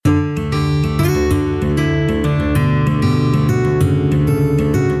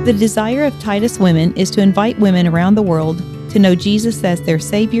The desire of Titus Women is to invite women around the world to know Jesus as their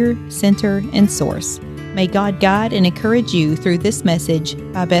Savior, Center, and Source. May God guide and encourage you through this message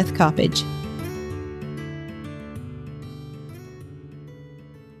by Beth Coppedge.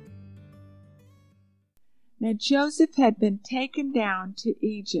 Now Joseph had been taken down to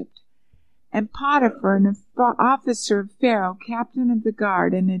Egypt, and Potiphar, an officer of Pharaoh, captain of the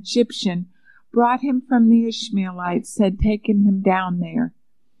guard, an Egyptian, brought him from the Ishmaelites, had taken him down there.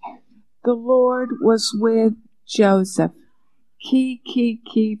 The Lord was with Joseph.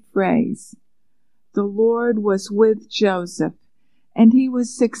 Key phrase. The Lord was with Joseph, and he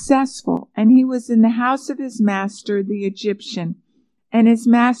was successful, and he was in the house of his master, the Egyptian. And his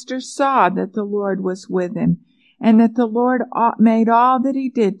master saw that the Lord was with him, and that the Lord made all that he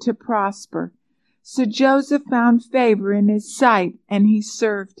did to prosper. So Joseph found favor in his sight, and he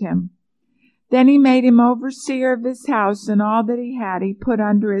served him. Then he made him overseer of his house, and all that he had he put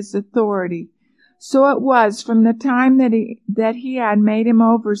under his authority. So it was from the time that he had made him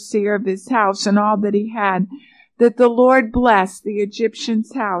overseer of his house and all that he had, that the Lord blessed the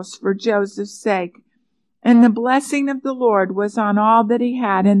Egyptian's house for Joseph's sake. And the blessing of the Lord was on all that he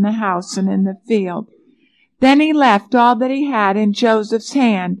had in the house and in the field. Then he left all that he had in Joseph's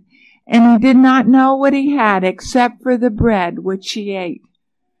hand, and he did not know what he had except for the bread which he ate.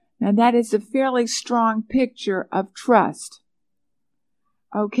 Now that is a fairly strong picture of trust.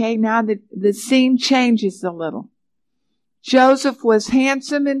 Okay, now the scene changes a little. Joseph was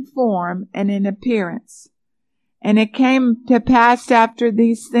handsome in form and in appearance. And it came to pass after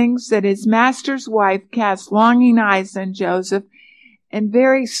these things that his master's wife cast longing eyes on Joseph and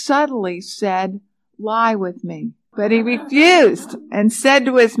very subtly said, "Lie with me." But he refused and said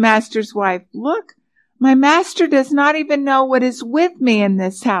to his master's wife, "Look, my master does not even know what is with me in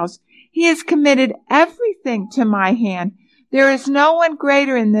this house. He has committed everything to my hand. There is no one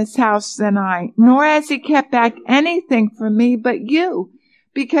greater in this house than I, nor has he kept back anything from me but you,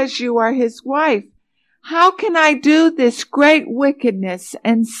 because you are his wife. How can I do this great wickedness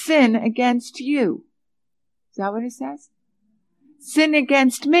and sin against you?" Is that what it says? Sin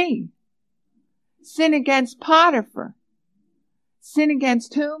against me. Sin against Potiphar. Sin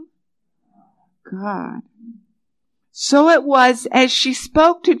against whom? God. So it was as she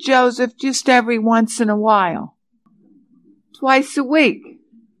spoke to Joseph just every once in a while. Twice a week,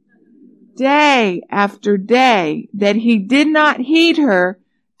 day after day, that he did not heed her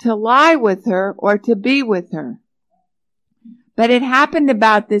to lie with her or to be with her. But it happened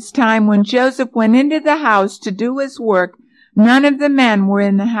about this time when Joseph went into the house to do his work, none of the men were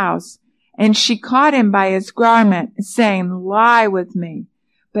in the house. And she caught him by his garment, saying, "Lie with me."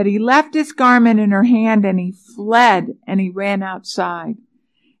 But he left his garment in her hand, and he fled, and he ran outside.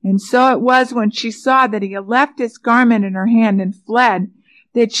 And so it was when she saw that he had left his garment in her hand and fled,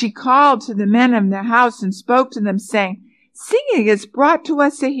 that she called to the men of the house and spoke to them, saying, "See, he has brought to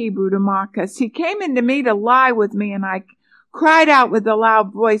us a Hebrew to mock us. He came into me to lie with me, and I cried out with a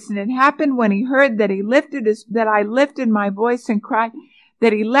loud voice. And it happened when he heard that I lifted my voice and cried,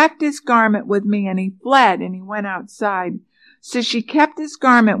 that he left his garment with me, and he fled, and he went outside." So she kept his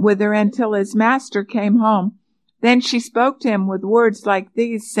garment with her until his master came home. Then she spoke to him with words like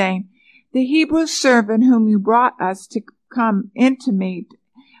these, saying, "The Hebrew servant whom you brought to us came into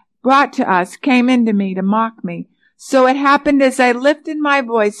me to mock me. So it happened as I lifted my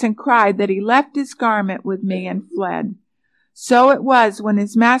voice and cried that he left his garment with me and fled." So it was when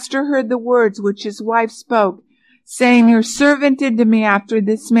his master heard the words which his wife spoke, saying, "Your servant did to me after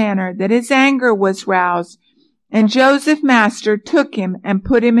this manner," that his anger was roused. And Joseph master took him and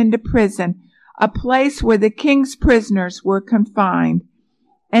put him into prison, a place where the king's prisoners were confined.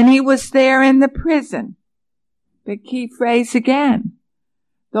 And he was there in the prison. The key phrase again.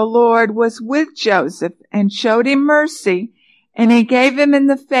 The Lord was with Joseph and showed him mercy, and he gave him in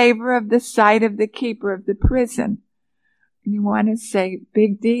the favor of the sight of the keeper of the prison. And you want to say,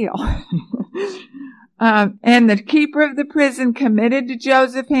 big deal. And the keeper of the prison committed to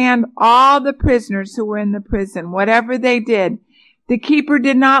Joseph's hand all the prisoners who were in the prison, whatever they did. The keeper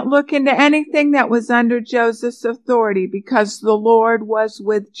did not look into anything that was under Joseph's authority, because the Lord was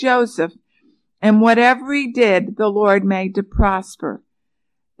with Joseph. And whatever he did, the Lord made to prosper.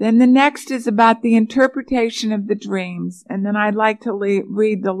 Then the next is about the interpretation of the dreams. And then I'd like to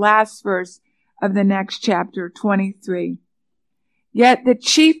read the last verse of the next chapter, 23. Yet the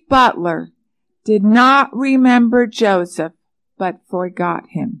chief butler did not remember Joseph, but forgot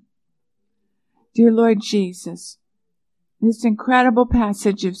him. Dear Lord Jesus, this incredible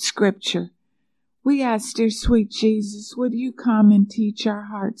passage of Scripture, we ask, dear sweet Jesus, would you come and teach our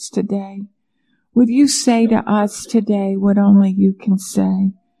hearts today? Would you say to us today what only you can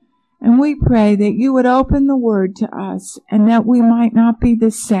say? And we pray that you would open the word to us and that we might not be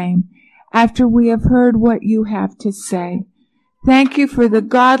the same after we have heard what you have to say. Thank you for the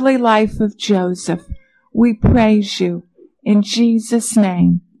godly life of Joseph. We praise you. In Jesus'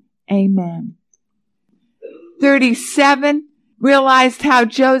 name, amen. 37, realized how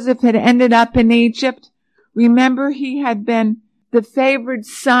Joseph had ended up in Egypt. Remember, he had been the favored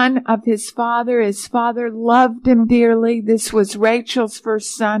son of his father. His father loved him dearly. This was Rachel's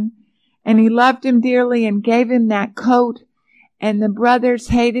first son. And he loved him dearly and gave him that coat. And the brothers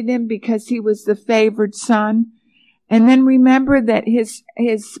hated him because he was the favored son. And then remember that his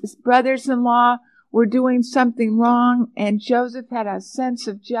brothers-in-law were doing something wrong, and Joseph had a sense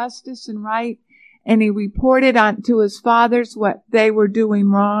of justice and right, and he reported on to his fathers what they were doing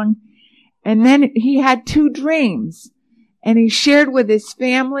wrong. And then he had 2 dreams, and he shared with his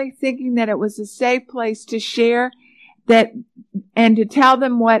family, thinking that it was a safe place to share that and to tell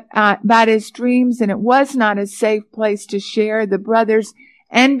them what about his dreams, and it was not a safe place to share. The brothers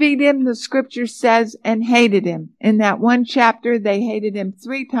envied him, the scripture says, and hated him. In that one chapter, they hated him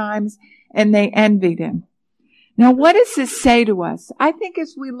 3 times, and they envied him. Now, what does this say to us? I think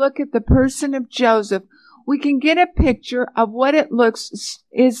as we look at the person of Joseph, we can get a picture of what it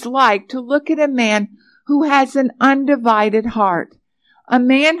is like to look at a man who has an undivided heart, a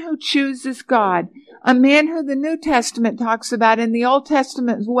man who chooses God, a man who the New Testament talks about, in the Old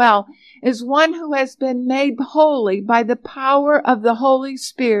Testament as well, is one who has been made holy by the power of the Holy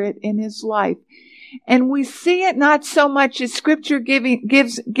Spirit in his life. And we see it not so much as Scripture giving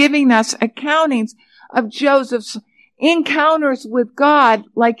us accountings of Joseph's encounters with God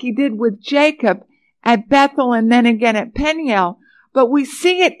like he did with Jacob at Bethel and then again at Peniel, but we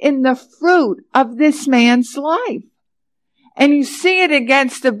see it in the fruit of this man's life. And you see it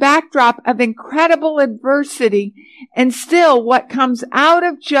against the backdrop of incredible adversity, and still what comes out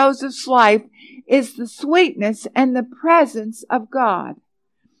of Joseph's life is the sweetness and the presence of God.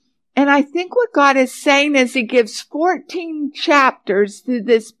 And I think what God is saying is he gives 14 chapters to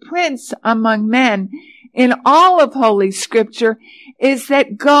this prince among men in all of Holy Scripture, is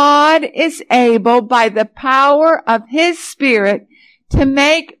that God is able by the power of his Spirit to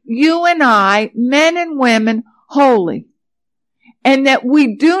make you and I, men and women, holy. And that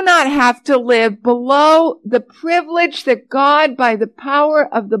we do not have to live below the privilege that God, by the power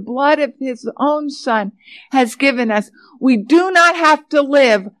of the blood of his own Son, has given us. We do not have to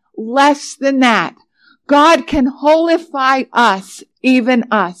live less than that. God can holify us, even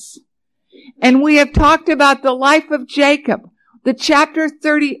us. And we have talked about the life of Jacob. The chapter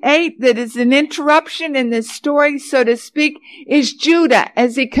 38 that is an interruption in this story, so to speak, is Judah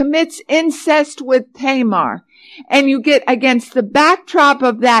as he commits incest with Tamar. And you get against the backdrop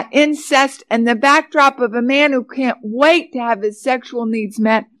of that incest and the backdrop of a man who can't wait to have his sexual needs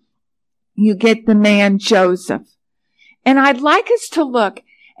met, you get the man Joseph. And I'd like us to look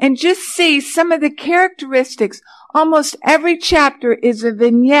and just see some of the characteristics. Almost every chapter is a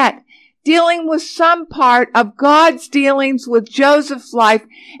vignette dealing with some part of God's dealings with Joseph's life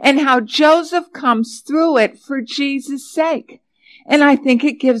and how Joseph comes through it for Jesus' sake. And I think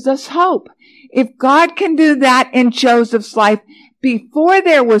it gives us hope. If God can do that in Joseph's life, before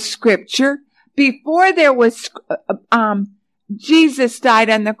there was Scripture, before there was Jesus died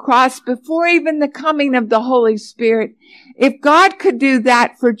on the cross, before even the coming of the Holy Spirit, if God could do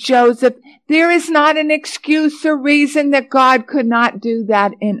that for Joseph, there is not an excuse or reason that God could not do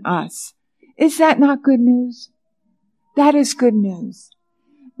that in us. Is that not good news? That is good news.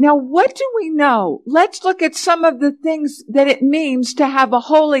 Now, what do we know? Let's look at some of the things that it means to have a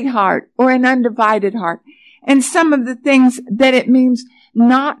holy heart or an undivided heart, and some of the things that it means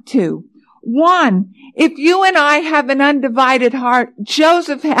not to. 1, if you and I have an undivided heart,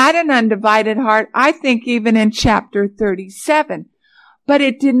 Joseph had an undivided heart, I think even in chapter 37, but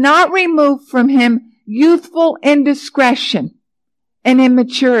it did not remove from him youthful indiscretion and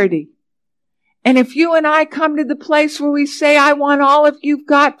immaturity. And if you and I come to the place where we say, I want all of you've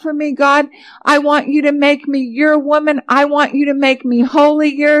got for me, God, I want you to make me your woman. I want you to make me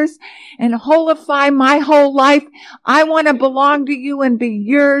wholly yours and holify my whole life. I want to belong to you and be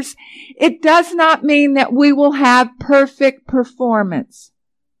yours. It does not mean that we will have perfect performance.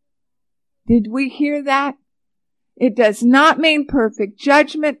 Did we hear that? It does not mean perfect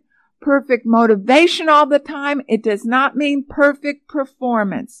judgment, perfect motivation all the time. It does not mean perfect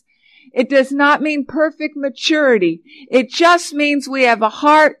performance. It does not mean perfect maturity. It just means we have a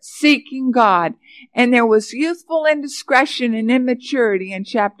heart seeking God. And there was youthful indiscretion and immaturity in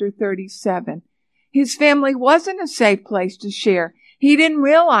chapter 37. His family wasn't a safe place to share. He didn't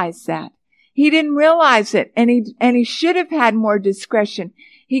realize that. He didn't realize it, and he should have had more discretion.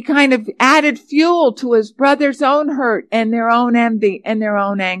 He kind of added fuel to his brother's own hurt and their own envy and their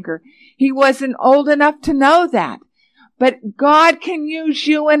own anger. He wasn't old enough to know that. But God can use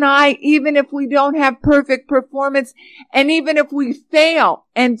you and I even if we don't have perfect performance, and even if we fail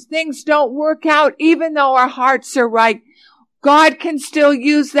and things don't work out, even though our hearts are right, God can still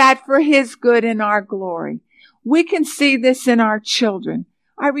use that for His good and our glory. We can see this in our children.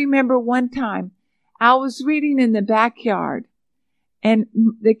 I remember one time I was reading in the backyard, and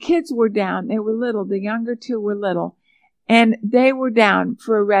the kids were down. They were little. The younger two were little. And they were down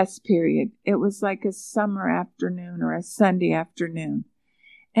for a rest period. It was like a summer afternoon or a Sunday afternoon.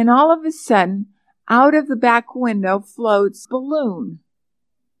 And all of a sudden, out of the back window floats a balloon.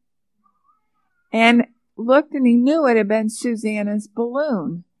 And looked, and he knew it had been Susanna's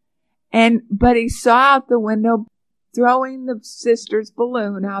balloon. But he saw out the window throwing the sister's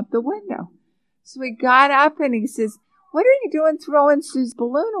balloon out the window. So he got up and he says, "What are you doing throwing Sue's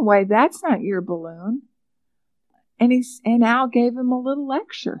balloon away? That's not your balloon." And Al gave him a little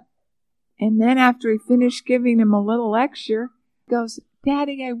lecture. And then after he finished giving him a little lecture, he goes,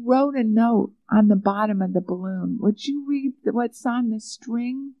 "Daddy, I wrote a note on the bottom of the balloon. Would you read what's on the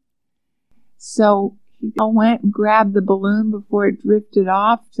string?" So he went and grabbed the balloon before it drifted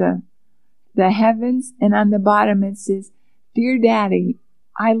off to the heavens. And on the bottom it says, "Dear Daddy,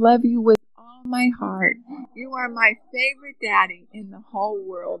 I love you with all my heart. You are my favorite daddy in the whole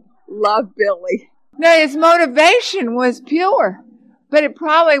world. Love, Billy." Now, his motivation was pure, but it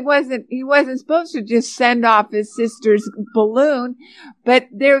probably wasn't, he wasn't supposed to just send off his sister's balloon. But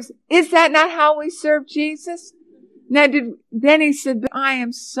is that not how we serve Jesus? Now, then he said, "I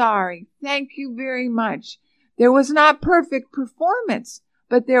am sorry. Thank you very much." There was not perfect performance,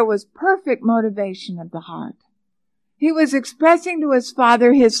 but there was perfect motivation of the heart. He was expressing to his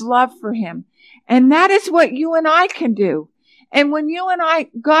Father his love for him. And that is what you and I can do. And when you and I,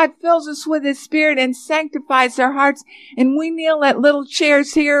 God fills us with His Spirit and sanctifies our hearts, and we kneel at little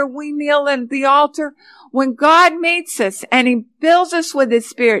chairs here, we kneel at the altar, when God meets us and He fills us with His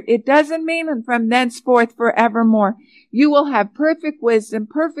Spirit, it doesn't mean from thenceforth forevermore you will have perfect wisdom,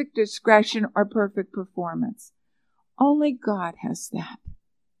 perfect discretion, or perfect performance. Only God has that.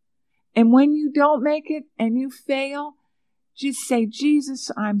 And when you don't make it and you fail, just say,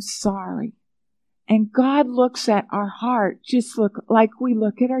 "Jesus, I'm sorry." And God looks at our heart just like we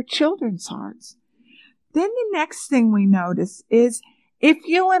look at our children's hearts. Then the next thing we notice is, if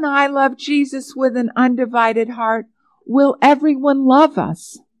you and I love Jesus with an undivided heart, will everyone love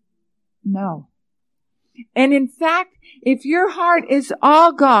us? No. And in fact, if your heart is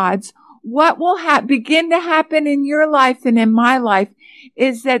all God's, what will begin to happen in your life and in my life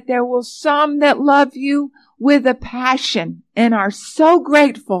is that there will some that love you with a passion and are so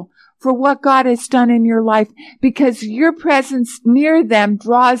grateful for what God has done in your life, because your presence near them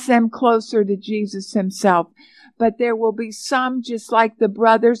draws them closer to Jesus Himself. But there will be some, just like the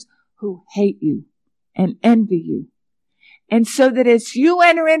brothers, who hate you and envy you. And so that as you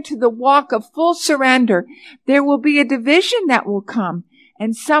enter into the walk of full surrender, there will be a division that will come.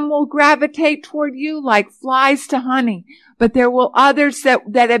 And some will gravitate toward you like flies to honey. But there will others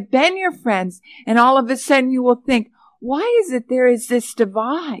that have been your friends. And all of a sudden you will think, why is it there is this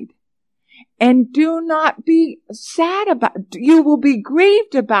divide? And do not be sad you will be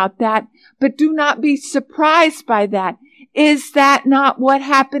grieved about that, but do not be surprised by that. Is that not what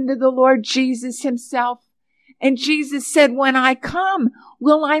happened to the Lord Jesus Himself? And Jesus said, "When I come,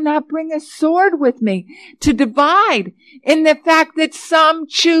 will I not bring a sword with me to divide?" In the fact that some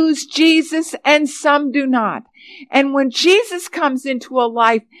choose Jesus and some do not. And when Jesus comes into a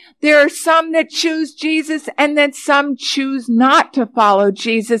life, there are some that choose Jesus and then some choose not to follow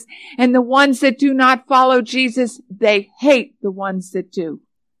Jesus. And the ones that do not follow Jesus, they hate the ones that do.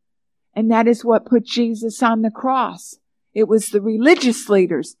 And that is what put Jesus on the cross. It was the religious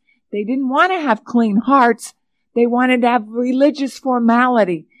leaders. They didn't want to have clean hearts. They wanted to have religious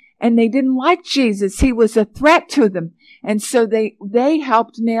formality. And they didn't like Jesus. He was a threat to them. And so they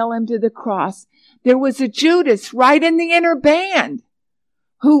helped nail Him to the cross. There was a Judas right in the inner band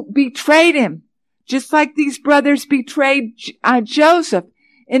who betrayed Him, just like these brothers betrayed Joseph.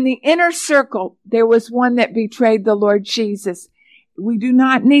 In the inner circle, there was one that betrayed the Lord Jesus. We do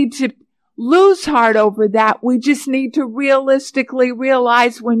not need to lose heart over that. We just need to realistically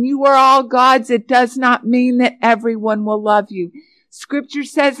realize when you are all God's, it does not mean that everyone will love you. Scripture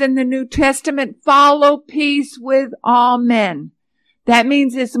says in the New Testament, "Follow peace with all men." That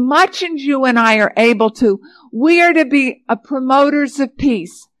means as much as you and I are able to, we are to be promoters of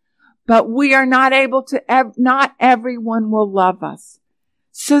peace. But we are not able to, not everyone will love us.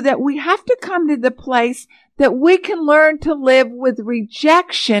 So that we have to come to the place that we can learn to live with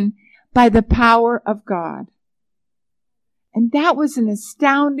rejection by the power of God. And that was an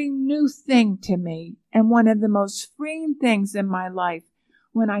astounding new thing to me, and one of the most freeing things in my life,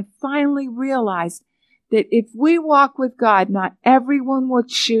 when I finally realized that if we walk with God, not everyone will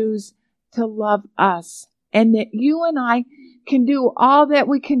choose to love us. And that you and I can do all that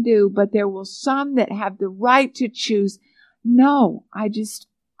we can do, but there will some that have the right to choose, no, I just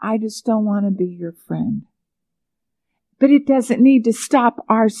don't want to be your friend. But it doesn't need to stop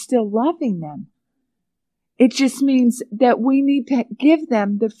our still loving them. It just means that we need to give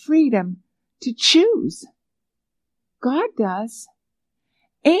them the freedom to choose. God does.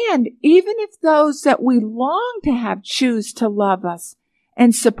 And even if those that we long to have choose to love us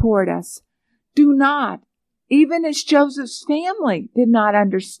and support us, do not, even as Joseph's family did not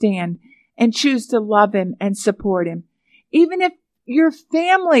understand and choose to love him and support him, even if your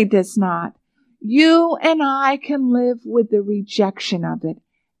family does not, you and I can live with the rejection of it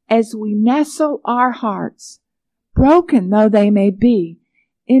as we nestle our hearts, broken though they may be,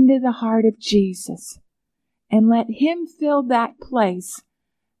 into the heart of Jesus, and let him fill that place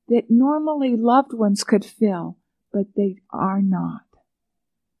that normally loved ones could fill, but they are not.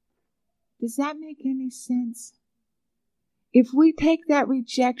 Does that make any sense? If we take that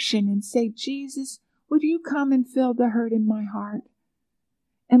rejection and say, Jesus, would you come and fill the hurt in my heart?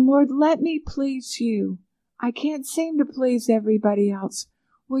 And Lord, let me please you. I can't seem to please everybody else.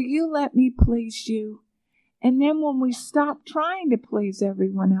 Will you let me please you? And then when we stop trying to please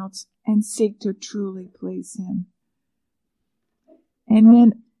everyone else and seek to truly please him. And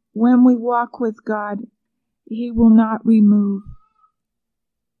then when we walk with God, he will not remove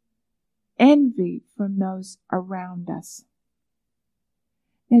envy from those around us.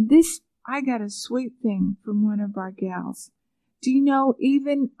 And this, I got a sweet thing from one of our gals. Do you know,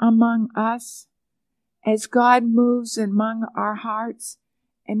 even among us, as God moves among our hearts,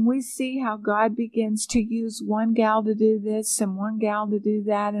 and we see how God begins to use one gal to do this and one gal to do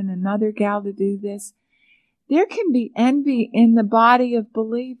that and another gal to do this, there can be envy in the body of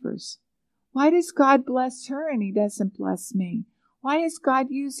believers. Why does God bless her and he doesn't bless me? Why is God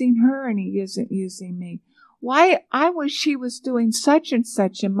using her and he isn't using me? Why, I wish she was doing such and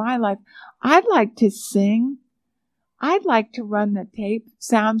such in my life. I'd like to sing. I'd like to run the tape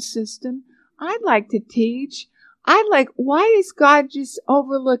sound system. I'd like to teach. Why is God just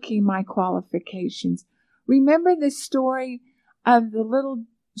overlooking my qualifications? Remember the story of the little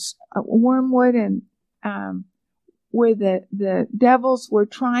wormwood and where the devils were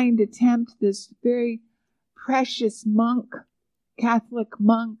trying to tempt this very precious monk, Catholic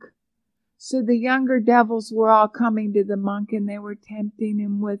monk. So the younger devils were all coming to the monk and they were tempting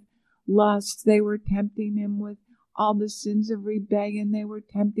him with lust. They were tempting him with all the sins of rebellion. They were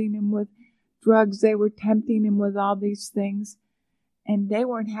tempting him with drugs. They were tempting him with all these things. And they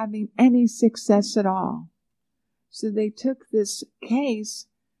weren't having any success at all. So they took this case.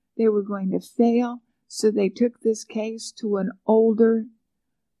 They were going to fail. So they took this case to an older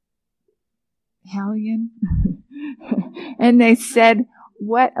hellion. And they said,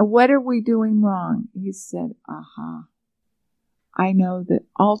 what are we doing wrong? He said, I know the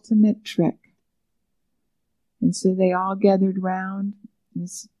ultimate trick. And so they all gathered round.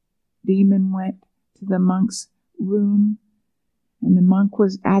 This demon went to the monk's room, and the monk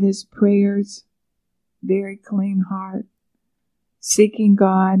was at his prayers, very clean heart, seeking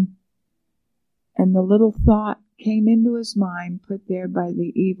God. And the little thought came into his mind, put there by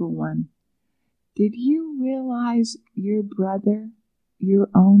the evil one. Did you realize your brother, your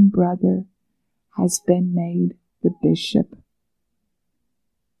own brother, has been made the bishop?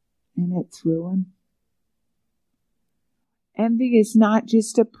 And it threw him. Envy is not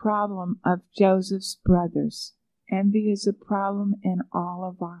just a problem of Joseph's brothers. Envy is a problem in all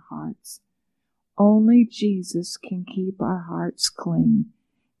of our hearts. Only Jesus can keep our hearts clean.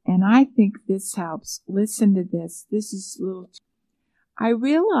 And I think this helps. Listen to this. This is little. I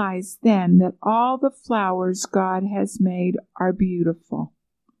realized then that all the flowers God has made are beautiful.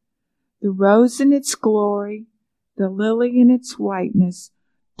 The rose in its glory, the lily in its whiteness,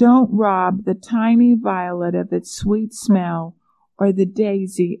 don't rob the tiny violet of its sweet smell or the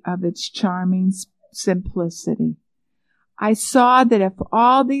daisy of its charming simplicity. I saw that if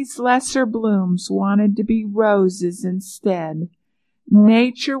all these lesser blooms wanted to be roses instead,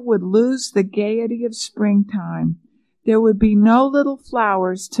 nature would lose the gaiety of springtime. There would be no little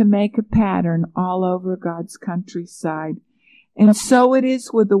flowers to make a pattern all over God's countryside. And so it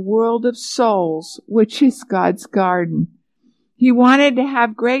is with the world of souls, which is God's garden. He wanted to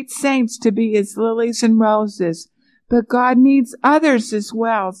have great saints to be his lilies and roses, But God needs others as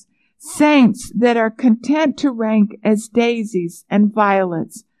well, saints that are content to rank as daisies and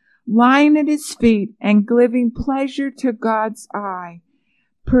violets, lying at his feet and giving pleasure to God's eye.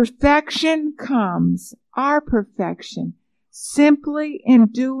 Perfection comes, our perfection, simply in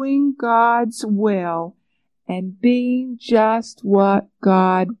doing God's will and being just what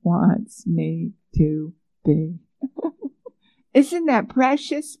God wants me to be. Isn't that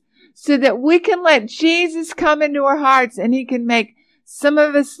precious? So that we can let Jesus come into our hearts and he can make some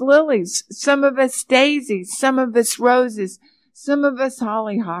of us lilies, some of us daisies, some of us roses, some of us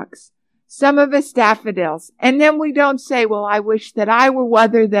hollyhocks, some of us daffodils. And then we don't say, well, I wish that I were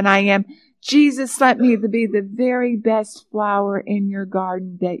other than I am. Jesus, let me be the very best flower in your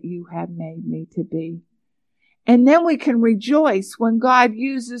garden that you have made me to be. And then we can rejoice when God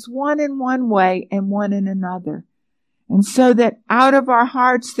uses one in one way and one in another. And so that out of our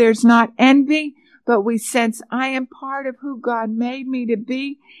hearts there's not envy, but we sense I am part of who God made me to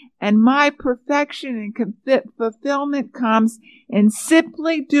be, and my perfection and fulfillment comes in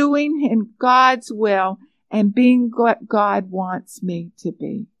simply doing in God's will and being what God wants me to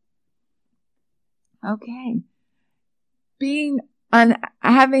be. Okay.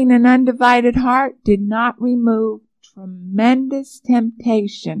 Having an undivided heart did not remove tremendous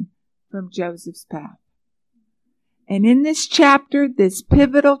temptation from Joseph's path. And in this chapter, this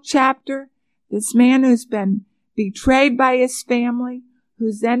pivotal chapter, this man who's been betrayed by his family,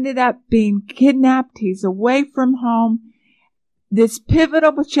 who's ended up being kidnapped, he's away from home. This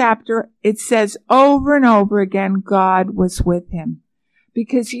pivotal chapter, it says over and over again, God was with him.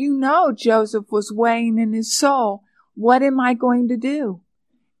 Because Joseph was weighing in his soul, what am I going to do?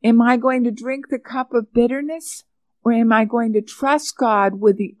 Am I going to drink the cup of bitterness? Or am I going to trust God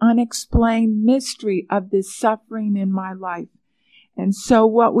with the unexplained mystery of this suffering in my life? And so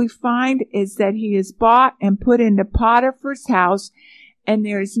what we find is that he is bought and put into Potiphar's house, and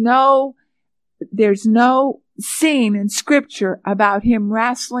there's no scene in Scripture about him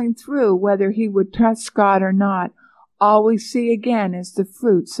wrestling through whether he would trust God or not. All we see again is the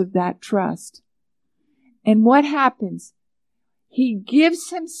fruits of that trust. And what happens? He gives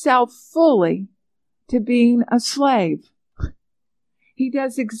himself fully to being a slave. He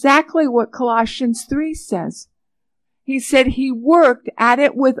does exactly what Colossians 3 says. He said he worked at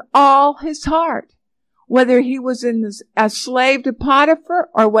it with all his heart. Whether he was a slave to Potiphar,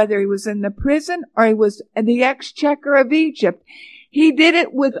 or whether he was in the prison, or he was the exchequer of Egypt, he did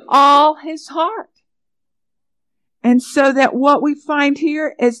it with all his heart. And so that what we find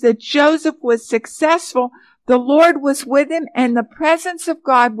here is that Joseph was successful. The Lord was with him, and the presence of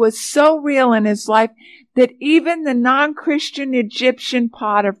God was so real in his life that even the non-Christian Egyptian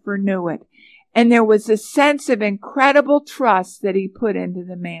Potiphar knew it. And there was a sense of incredible trust that he put into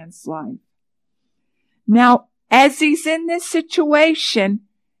the man's life. Now, as he's in this situation,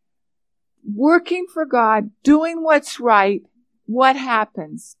 working for God, doing what's right, what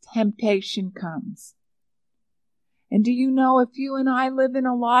happens? Temptation comes. And do you know, if you and I live in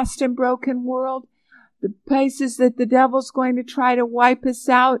a lost and broken world, the places that the devil's going to try to wipe us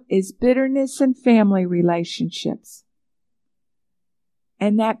out is bitterness and family relationships.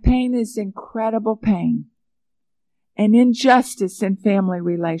 And that pain is incredible pain. And injustice in family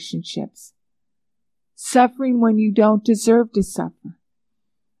relationships. Suffering when you don't deserve to suffer.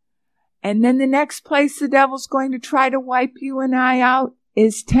 And then the next place the devil's going to try to wipe you and I out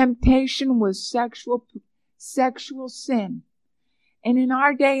is temptation with sexual sin. And in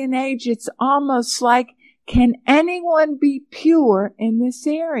our day and age, it's almost like, can anyone be pure in this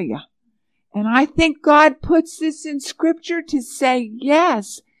area? And I think God puts this in Scripture to say,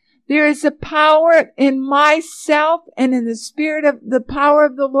 yes, there is a power in myself and in the Spirit of the power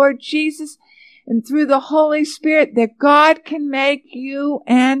of the Lord Jesus and through the Holy Spirit that God can make you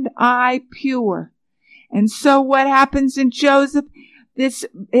and I pure. And so what happens in Joseph?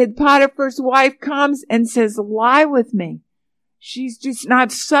 Potiphar's wife comes and says, lie with me. She's just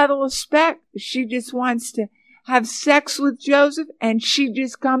not subtle a speck. She just wants to have sex with Joseph, and she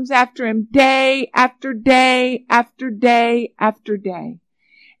just comes after him day after day after day after day.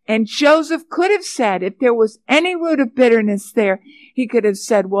 And Joseph could have said, if there was any root of bitterness there, he could have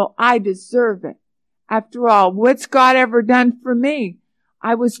said, well, I deserve it. After all, what's God ever done for me?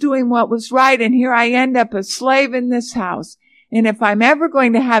 I was doing what was right, and here I end up a slave in this house. And if I'm ever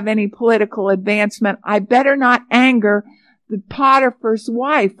going to have any political advancement, I better not anger the Potiphar's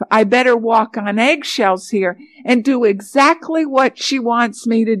wife. I better walk on eggshells here and do exactly what she wants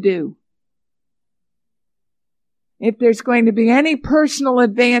me to do. If there's going to be any personal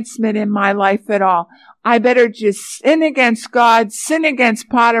advancement in my life at all, I better just sin against God, sin against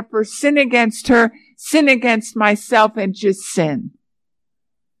Potiphar, sin against her, sin against myself, and just sin.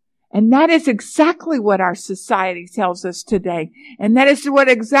 And that is exactly what our society tells us today. And that is what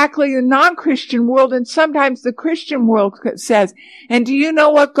exactly the non-Christian world and sometimes the Christian world says. And do you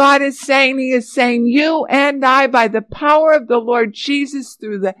know what God is saying? He is saying, you and I, by the power of the Lord Jesus,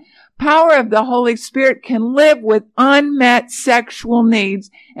 through the power of the Holy Spirit, can live with unmet sexual needs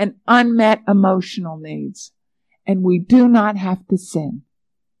and unmet emotional needs. And we do not have to sin.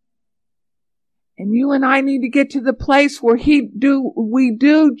 And you and I need to get to the place where we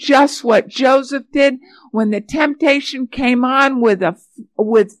do just what Joseph did when the temptation came on with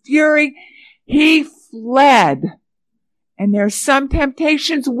fury. He fled. And there's some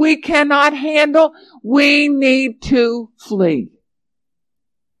temptations we cannot handle. We need to flee.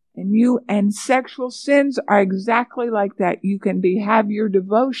 And sexual sins are exactly like that. You can have your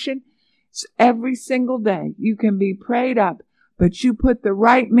devotion every single day. You can be prayed up. But you put the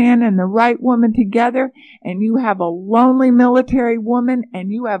right man and the right woman together, and you have a lonely military woman,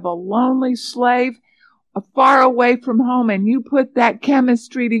 and you have a lonely slave far away from home, and you put that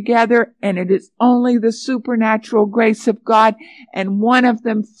chemistry together, and it is only the supernatural grace of God and one of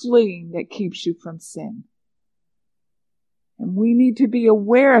them fleeing that keeps you from sin. And we need to be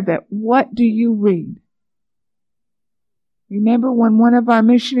aware of it. What do you read? Remember when one of our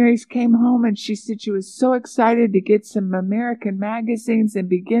missionaries came home and she said she was so excited to get some American magazines and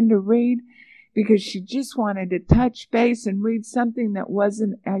begin to read because she just wanted to touch base and read something that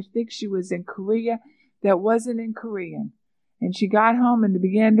wasn't, I think she was in Korea, that wasn't in Korean. And she got home and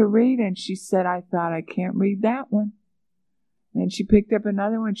began to read and she said, I thought, I can't read that one. And she picked up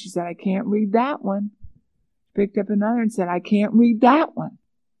another one. She said, I can't read that one. Picked up another and said, I can't read that one.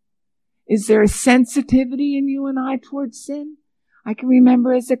 Is there a sensitivity in you and I towards sin? I can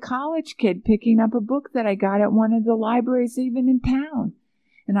remember as a college kid picking up a book that I got at one of the libraries even in town.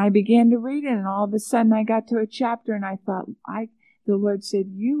 And I began to read it, and all of a sudden I got to a chapter and I thought, the Lord said,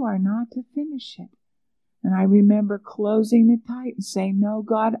 you are not to finish it. And I remember closing it tight and saying, no,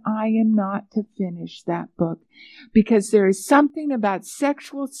 God, I am not to finish that book. Because there is something about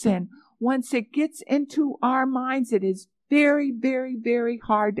sexual sin. Once it gets into our minds, it is very, very, very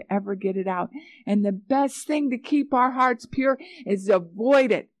hard to ever get it out. And the best thing to keep our hearts pure is to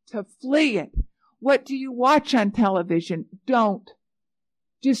avoid it, to flee it. What do you watch on television? Don't.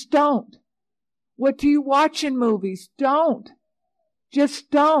 Just don't. What do you watch in movies? Don't.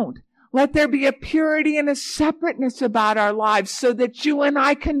 Just don't. Let there be a purity and a separateness about our lives so that you and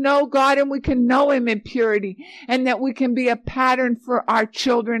I can know God and we can know Him in purity, and that we can be a pattern for our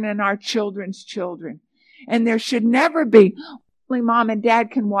children and our children's children. And there should never be only mom and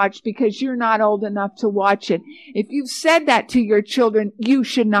dad can watch because you're not old enough to watch it. If you've said that to your children, you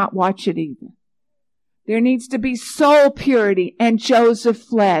should not watch it either. There needs to be soul purity, and Joseph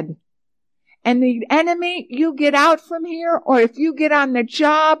fled. And the enemy, you get out from here, or if you get on the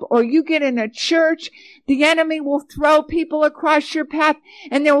job, or you get in a church, the enemy will throw people across your path,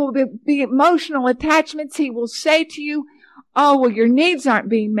 and there will be emotional attachments. He will say to you, oh, well, your needs aren't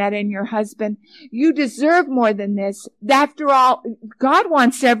being met in your husband. You deserve more than this. After all, God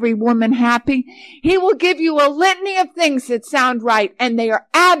wants every woman happy. He will give you a litany of things that sound right, and they are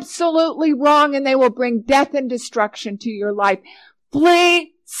absolutely wrong, and they will bring death and destruction to your life.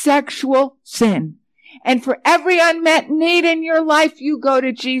 Flee sexual sin. And for every unmet need in your life, you go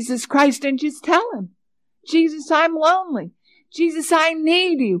to Jesus Christ and just tell Him, Jesus, I'm lonely. Jesus, I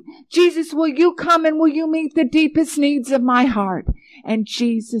need you. Jesus, will you come and will you meet the deepest needs of my heart? And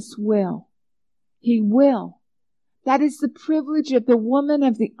Jesus will. He will. That is the privilege of the woman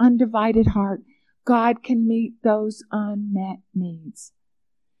of the undivided heart. God can meet those unmet needs.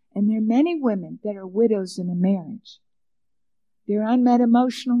 And there are many women that are widows in a marriage. There are unmet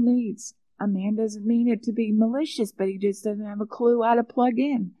emotional needs. A man doesn't mean it to be malicious, but he just doesn't have a clue how to plug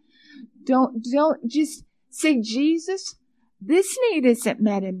in. Don't just say, Jesus, this need isn't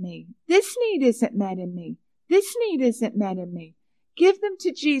met in me. This need isn't met in me. This need isn't met in me. Give them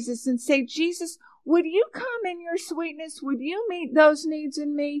to Jesus and say, Jesus, would you come in your sweetness? Would you meet those needs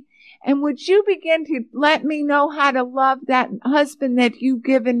in me? And would you begin to let me know how to love that husband that you've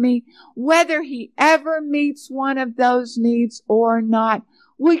given me, whether he ever meets one of those needs or not?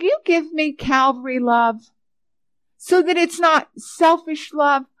 Will you give me Calvary love so that it's not selfish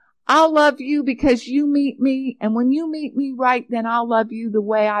love? I'll love you because you meet me, and when you meet me right, then I'll love you the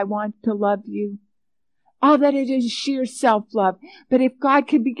way I want to love you. Oh, that it is sheer self-love. But if God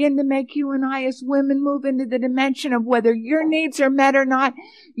could begin to make you and I as women move into the dimension of whether your needs are met or not,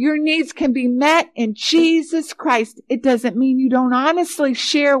 your needs can be met in Jesus Christ. It doesn't mean you don't honestly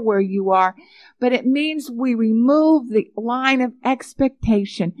share where you are, but it means we remove the line of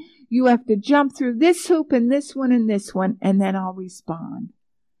expectation. You have to jump through this hoop and this one and this one, and then I'll respond.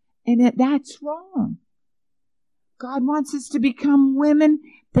 And that's wrong. God wants us to become women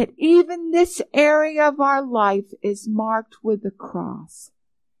that even this area of our life is marked with the cross.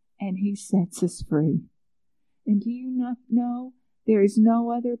 And He sets us free. And do you not know there is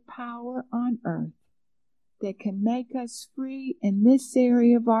no other power on earth that can make us free in this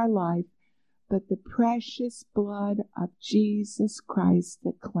area of our life but the precious blood of Jesus Christ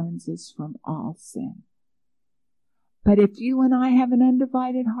that cleanses from all sin? But if you and I have an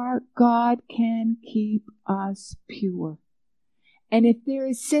undivided heart, God can keep us pure. And if there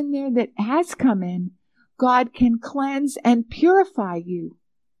is sin there that has come in, God can cleanse and purify you,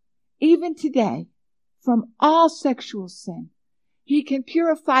 even today, from all sexual sin. He can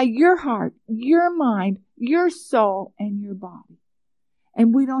purify your heart, your mind, your soul, and your body.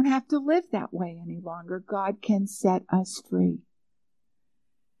 And we don't have to live that way any longer. God can set us free.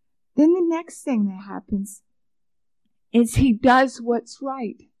 Then the next thing that happens is He does what's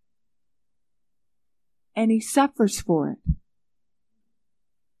right. And He suffers for it.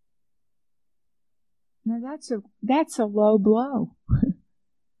 Now that's a low blow.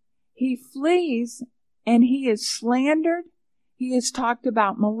 He flees and he is slandered. He is talked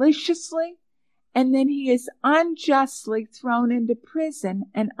about maliciously. And then he is unjustly thrown into prison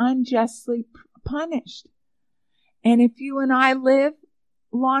and unjustly punished. And if you and I live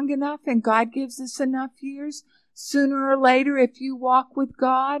long enough and God gives us enough years, sooner or later, if you walk with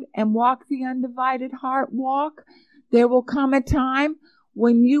God and walk the undivided heart walk, there will come a time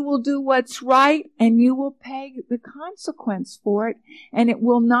when you will do what's right and you will pay the consequence for it. And it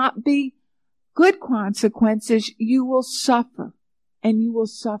will not be good consequences. You will suffer, and you will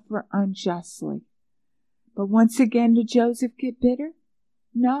suffer unjustly. But once again, did Joseph get bitter?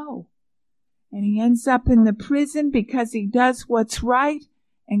 No. And he ends up in the prison because he does what's right,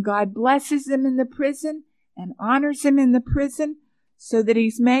 and God blesses him in the prison and honors him in the prison so that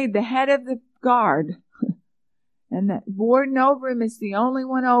he's made the head of the guard. And the warden over him is the only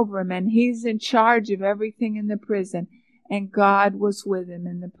one over him, and he's in charge of everything in the prison. And God was with him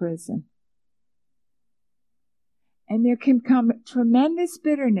in the prison. And there can come tremendous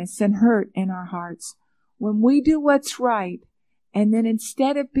bitterness and hurt in our hearts when we do what's right, and then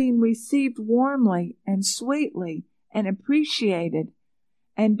instead of being received warmly and sweetly and appreciated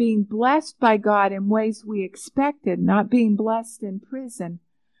and being blessed by God in ways we expected, not being blessed in prison,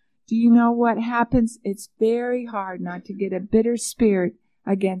 do you know what happens? It's very hard not to get a bitter spirit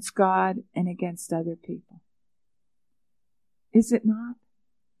against God and against other people. Is it not?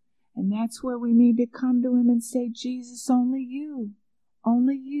 And that's where we need to come to Him and say, Jesus, only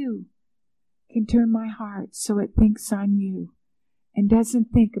you can turn my heart so it thinks on you and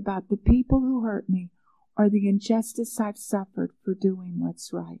doesn't think about the people who hurt me or the injustice I've suffered for doing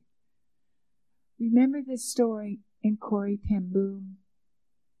what's right. Remember this story in Corrie ten Boom?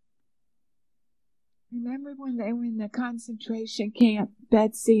 Remember when they were in the concentration camp,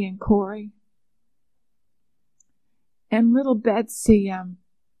 Betsy and Corrie? And little Betsy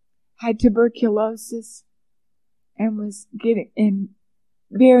had tuberculosis and was getting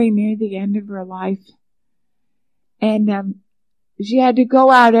very near the end of her life. And she had to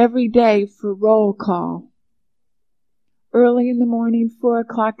go out every day for roll call. Early in the morning, 4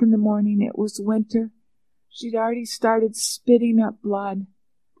 o'clock in the morning, it was winter. She'd already started spitting up blood.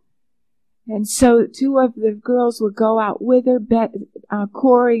 And so 2 of the girls would go out with her,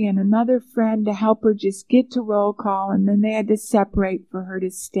 Corrie and another friend, to help her just get to roll call, and then they had to separate for her to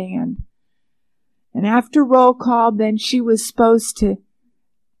stand. And after roll call, then she was supposed to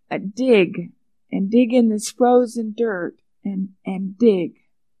dig in this frozen dirt and dig.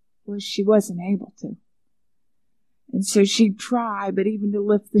 Well, she wasn't able to. And so she'd try, but even to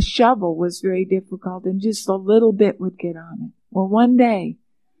lift the shovel was very difficult, and just a little bit would get on it. Well, one day,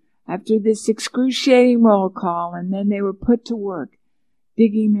 after this excruciating roll call, and then they were put to work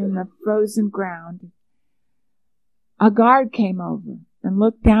digging in the frozen ground, a guard came over and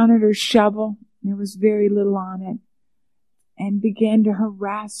looked down at her shovel. There was very little on it, and began to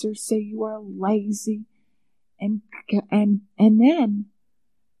harass her, say, "You are lazy," and then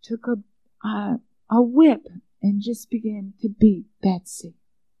took a whip and just began to beat Betsy.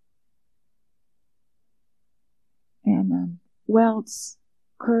 And welts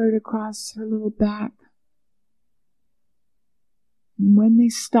occurred across her little back. And when they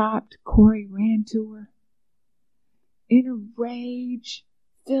stopped, Corrie ran to her in a rage,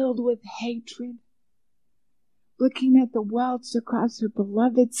 filled with hatred, looking at the welts across her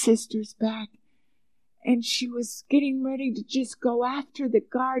beloved sister's back. And she was getting ready to just go after the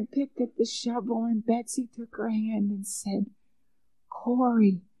guard, picked up the shovel, and Betsy took her hand and said,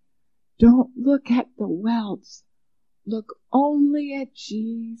 "Corrie, Don't look at the welts. Look only at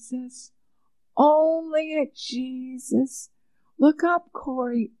Jesus. Only at Jesus. Look up,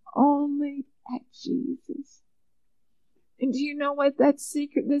 Corey. Only at Jesus. And do you know what that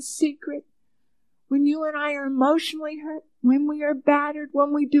secret, the secret? When you and I are emotionally hurt, when we are battered,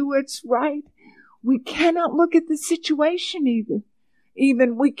 when we do what's right, we cannot look at the situation either.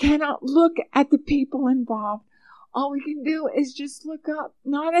 Even we cannot look at the people involved. All we can do is just look up,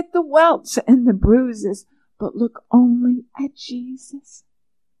 not at the welts and the bruises, but look only at Jesus.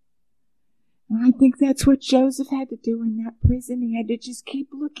 And I think that's what Joseph had to do in that prison. He had to just keep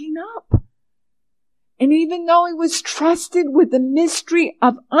looking up. And even though he was trusted with the mystery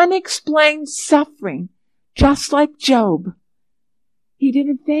of unexplained suffering, just like Job, he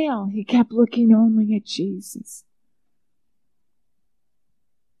didn't fail. He kept looking only at Jesus.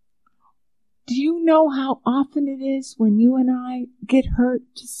 Do you know how often it is when you and I get hurt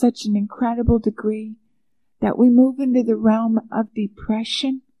to such an incredible degree that we move into the realm of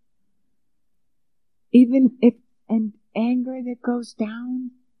depression? Even if and anger that goes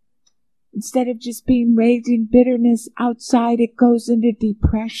down, instead of just being raging bitterness outside, it goes into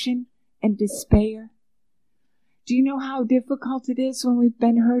depression and despair. Do you know how difficult it is when we've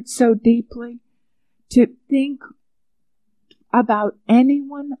been hurt so deeply to think about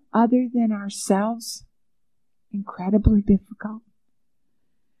anyone other than ourselves? Incredibly difficult.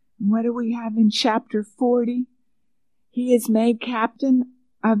 And what do we have in chapter 40? He is made captain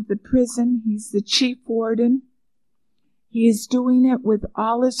of the prison. He's the chief warden. He is doing it with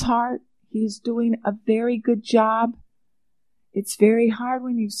all his heart. He's doing a very good job. It's very hard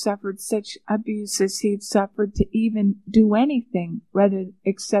when you've suffered such abuse as he'd suffered to even do anything rather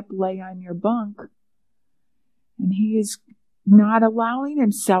except lay on your bunk. And he is not allowing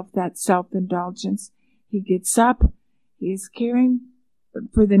himself that self-indulgence. He gets up. He is caring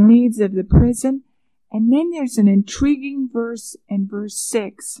for the needs of the prison. And then there's an intriguing verse in verse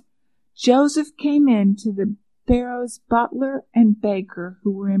 6. Joseph came in to the Pharaoh's butler and baker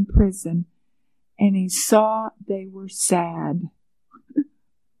who were in prison, and he saw they were sad.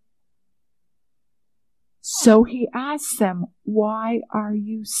 So he asked them, "Why are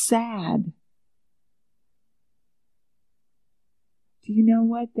you sad?" Do you know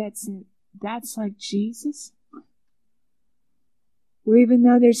what? That's like Jesus. Where even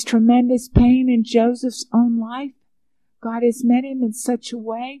though there's tremendous pain in Joseph's own life, God has met him in such a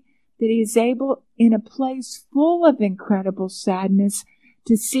way that he is able, in a place full of incredible sadness,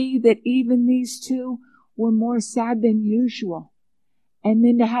 to see that even these two were more sad than usual. And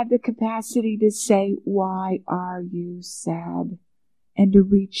then to have the capacity to say, "Why are you sad?" And to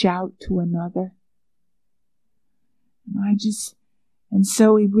reach out to another. And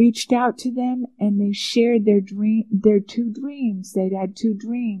so he reached out to them, and they shared their two dreams. They'd had two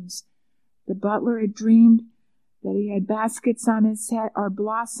dreams. The butler had dreamed that he had baskets on his head, or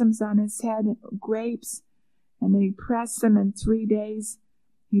blossoms on his head, grapes, and then he pressed them in 3 days.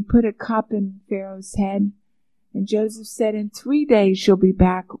 He put a cup in Pharaoh's head, and Joseph said, "In 3 days you'll be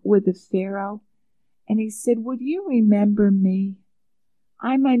back with the Pharaoh." And he said, "Would you remember me?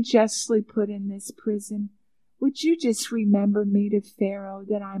 I'm unjustly put in this prison. Would you just remember me to Pharaoh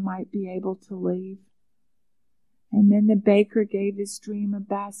that I might be able to leave?" And then the baker gave his dream a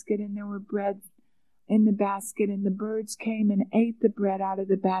basket, and there were bread in the basket, and the birds came and ate the bread out of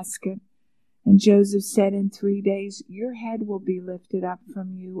the basket. And Joseph said, "In 3 days your head will be lifted up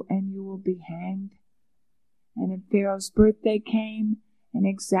from you, and you will be hanged." And then Pharaoh's birthday came, and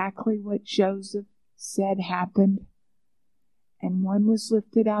exactly what Joseph said happened. And one was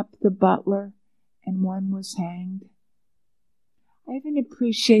lifted up, the butler, and one was hanged. I even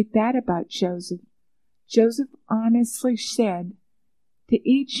appreciate that about Joseph. Joseph honestly said to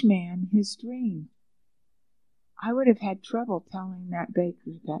each man his dream. I would have had trouble telling that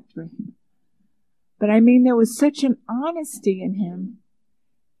baker that dream. But I mean, there was such an honesty in him.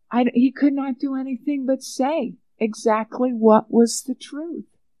 He could not do anything but say exactly what was the truth.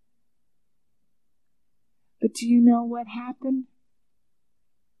 But do you know what happened?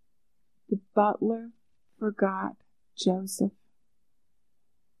 The butler forgot Joseph.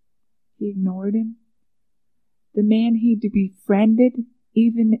 He ignored him. The man he befriended,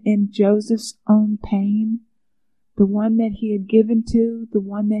 even in Joseph's own pain, the one that he had given to, the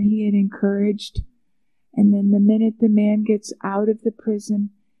one that he had encouraged. And then the minute the man gets out of the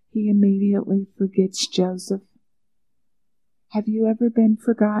prison, he immediately forgets Joseph. Have you ever been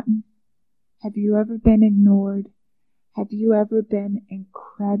forgotten? Have you ever been ignored? Have you ever been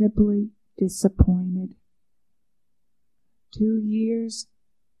incredibly disappointed? 2 years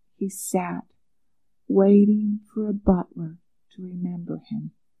he sat waiting for a butler to remember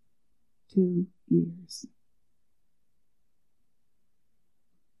him. 2 years.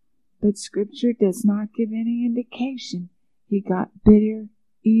 But Scripture does not give any indication he got bitter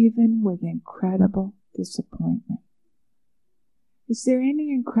even with incredible disappointment. Is there any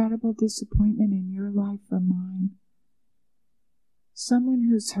incredible disappointment in your life or mine? Someone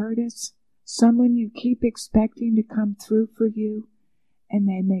who's hurt us, someone you keep expecting to come through for you, and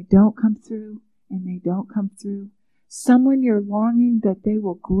then they don't come through, and they don't come through. Someone you're longing that they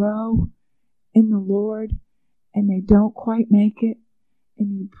will grow in the Lord, and they don't quite make it,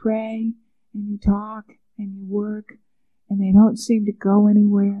 and you pray, and you talk, and you work, and they don't seem to go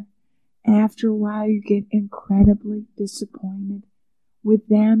anywhere. And after a while, you get incredibly disappointed with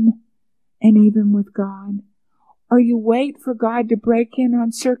them and even with God. Or you wait for God to break in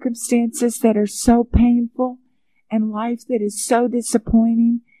on circumstances that are so painful and life that is so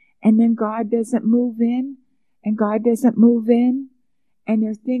disappointing, and then God doesn't move in, and God doesn't move in, and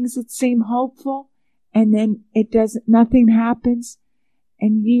there are things that seem hopeful, and then nothing happens,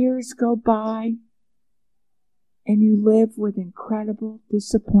 and years go by, and you live with incredible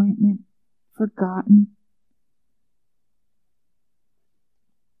disappointment, forgotten.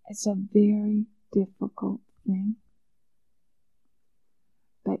 It's a very difficult thing.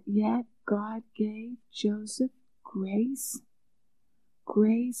 But yet God gave Joseph grace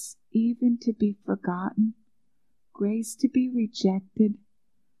even to be forgotten, grace to be rejected,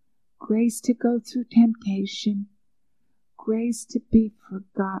 grace to go through temptation, grace to be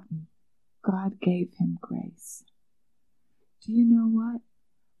forgotten. God gave him grace. Do you know what?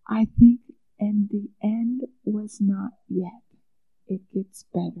 I think and the end was not yet. It gets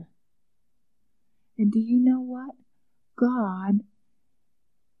better. And do you know what? God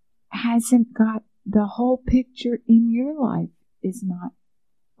hasn't got the whole picture in your life is not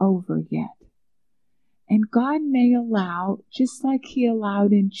over yet. And God may allow, just like he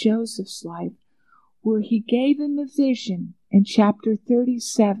allowed in Joseph's life, where he gave him a vision in chapter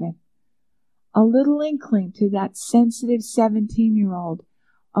 37, a little inkling to that sensitive 17-year-old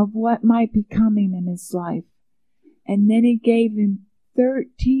of what might be coming in his life. And then he gave him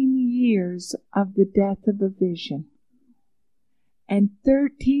 13 years of the death of a vision. And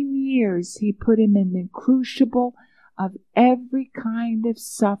 13 years he put him in the crucible of every kind of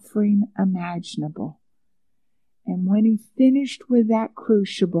suffering imaginable. And when he finished with that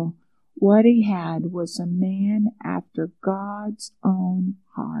crucible, what he had was a man after God's own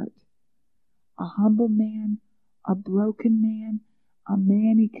heart. A humble man, a broken man, a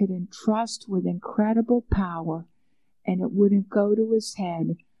man he could entrust with incredible power, and it wouldn't go to his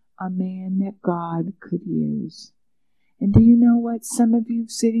head, a man that God could use. And do you know what? Some of you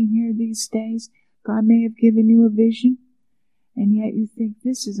sitting here these days, God may have given you a vision, and yet you think,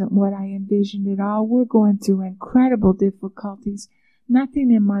 this isn't what I envisioned at all. We're going through incredible difficulties.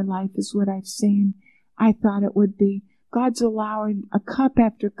 Nothing in my life is what I thought it would be. God's allowing a cup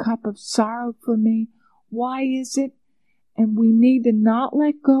after cup of sorrow for me. Why is it? And we need to not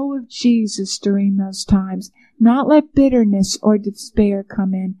let go of Jesus during those times, not let bitterness or despair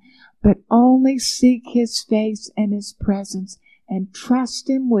come in, but only seek his face and his presence and trust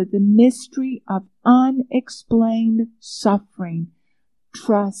him with the mystery of unexplained suffering.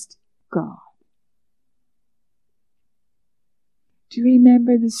 Trust God. Do you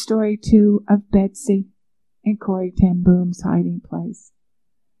remember the story, too, of Betsy in Corrie ten Boom's hiding place?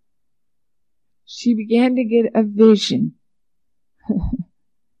 She began to get a vision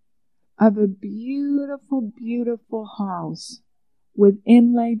of a beautiful, beautiful house with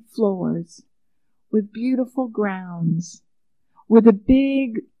inlaid floors, with beautiful grounds, with a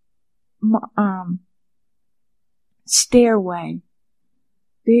big stairway,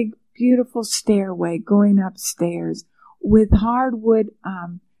 big, beautiful stairway going upstairs, with hardwood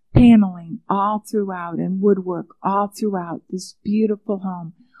paneling all throughout and woodwork all throughout this beautiful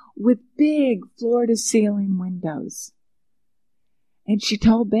home, with big floor-to-ceiling windows. And she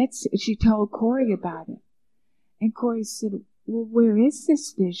told Corrie about it. And Corrie said, well, where is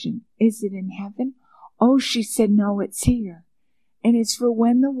this vision? Is it in heaven? Oh, she said, no, it's here. And it's for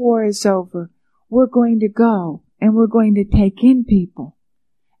when the war is over. We're going to go and we're going to take in people.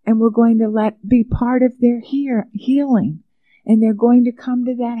 And we're going to be part of their healing. And they're going to come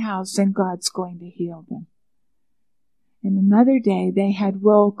to that house and God's going to heal them. And another day they had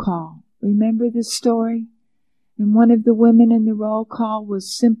roll call. Remember the story? And one of the women in the roll call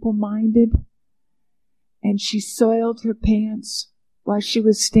was simple-minded, and she soiled her pants while she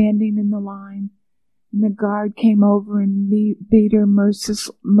was standing in the line. And the guard came over and beat her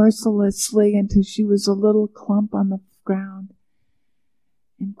mercilessly until she was a little clump on the ground.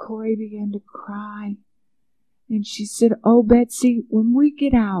 And Corrie began to cry. And she said, oh, Betsy, when we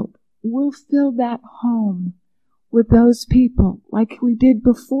get out, we'll fill that home with those people like we did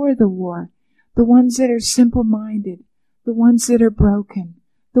before the war, the ones that are simple-minded, the ones that are broken,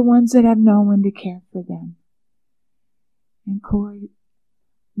 the ones that have no one to care for them. And Corey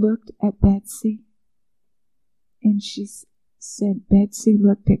looked at Betsy, and she said, Betsy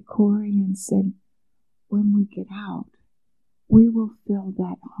looked at Corey and said, when we get out, we will fill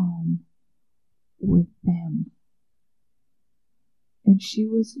that home with them. And she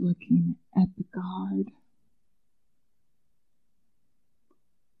was looking at the guard.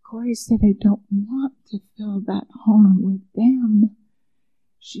 Corey said, I don't want to fill that home with them.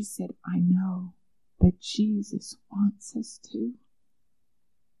 She said, I know, but Jesus wants us to.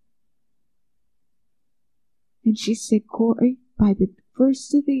 And she said, Corey, by the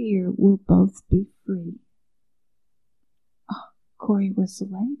first of the year, we'll both be free. Oh, Corey was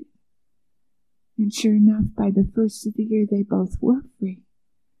elated. And sure enough, by the first of the year, they both were free.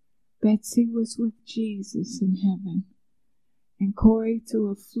 Betsy was with Jesus in heaven. And Corey,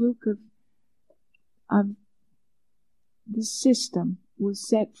 through a fluke of the system, was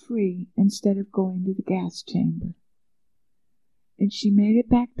set free instead of going to the gas chamber. And she made it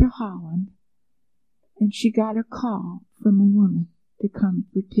back to Holland, and she got a call from a woman to come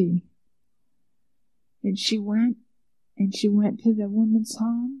for tea. And she went to the woman's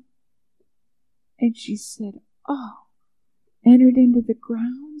home, and she said, entered into the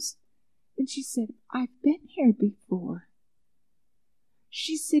grounds, and she said, I've been here before.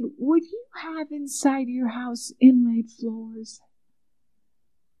 She said, would you have inside your house inlaid floors?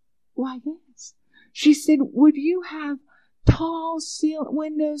 Why, yes. She said, would you have tall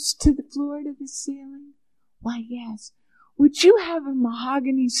windows to the floor to the ceiling? Why, yes. Would you have a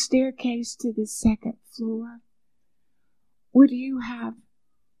mahogany staircase to the second floor? Would you have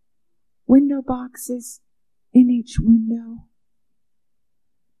window boxes in each window?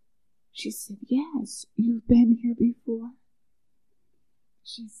 She said, yes. You've been here before?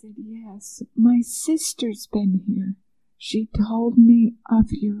 She said, yes. My sister's been here. She told me of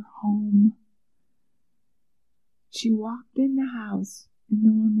your home. She walked in the house, and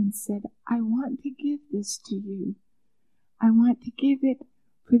the woman said, I want to give this to you. I want to give it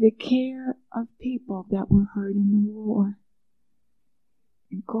for the care of people that were hurt in the war.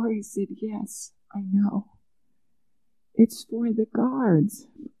 And Corey said, yes, I know. It's for the guards.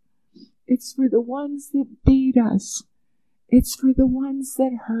 It's for the ones that beat us. It's for the ones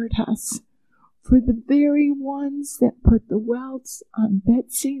that hurt us. For the very ones that put the welts on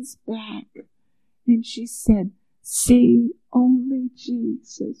Betsy's back. And she said, see, only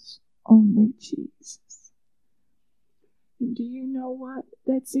Jesus, only Jesus. And do you know what?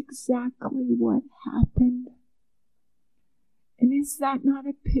 That's exactly what happened. And is that not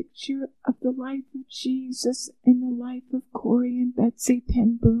a picture of the life of Jesus and the life of Corey and Betsy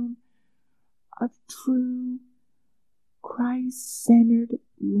Ten Boom? Of true Christ-centered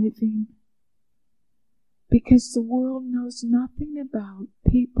living. Because the world knows nothing about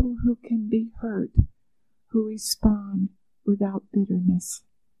people who can be hurt, who respond without bitterness.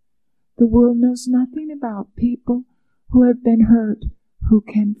 The world knows nothing about people who have been hurt, who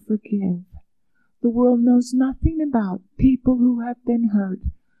can forgive. The world knows nothing about people who have been hurt,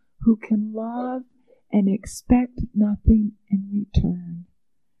 who can love and expect nothing in return.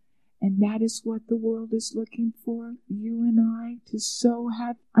 And that is what the world is looking for, you and I, to so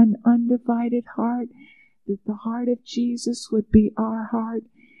have an undivided heart, that the heart of Jesus would be our heart,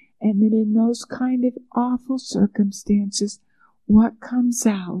 and that in those kind of awful circumstances, what comes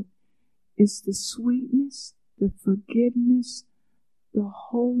out is the sweetness, the forgiveness, the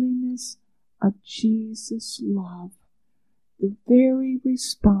holiness of Jesus' love, the very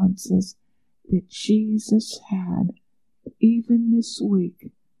responses that Jesus had, even this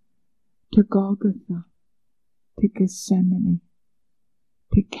week, to Golgotha, to Gethsemane,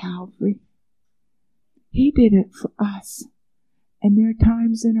 to Calvary. He did it for us. And there are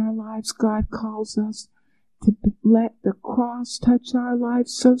times in our lives God calls us to let the cross touch our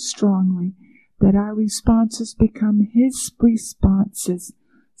lives so strongly that our responses become His responses,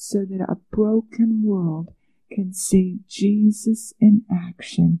 so that a broken world can see Jesus in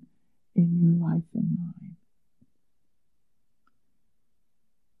action in your life and mine.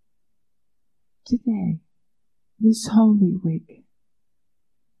 Today, this Holy Week,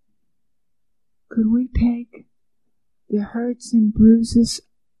 could we take the hurts and bruises,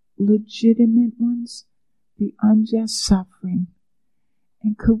 legitimate ones, the unjust suffering,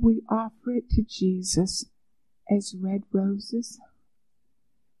 and could we offer it to Jesus as red roses?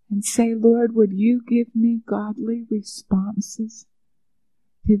 And say, Lord, would you give me godly responses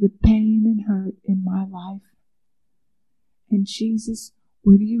to the pain and hurt in my life? And Jesus,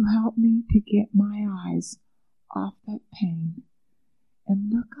 Would you help me to get my eyes off that pain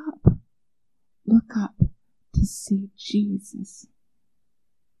and look up to see Jesus?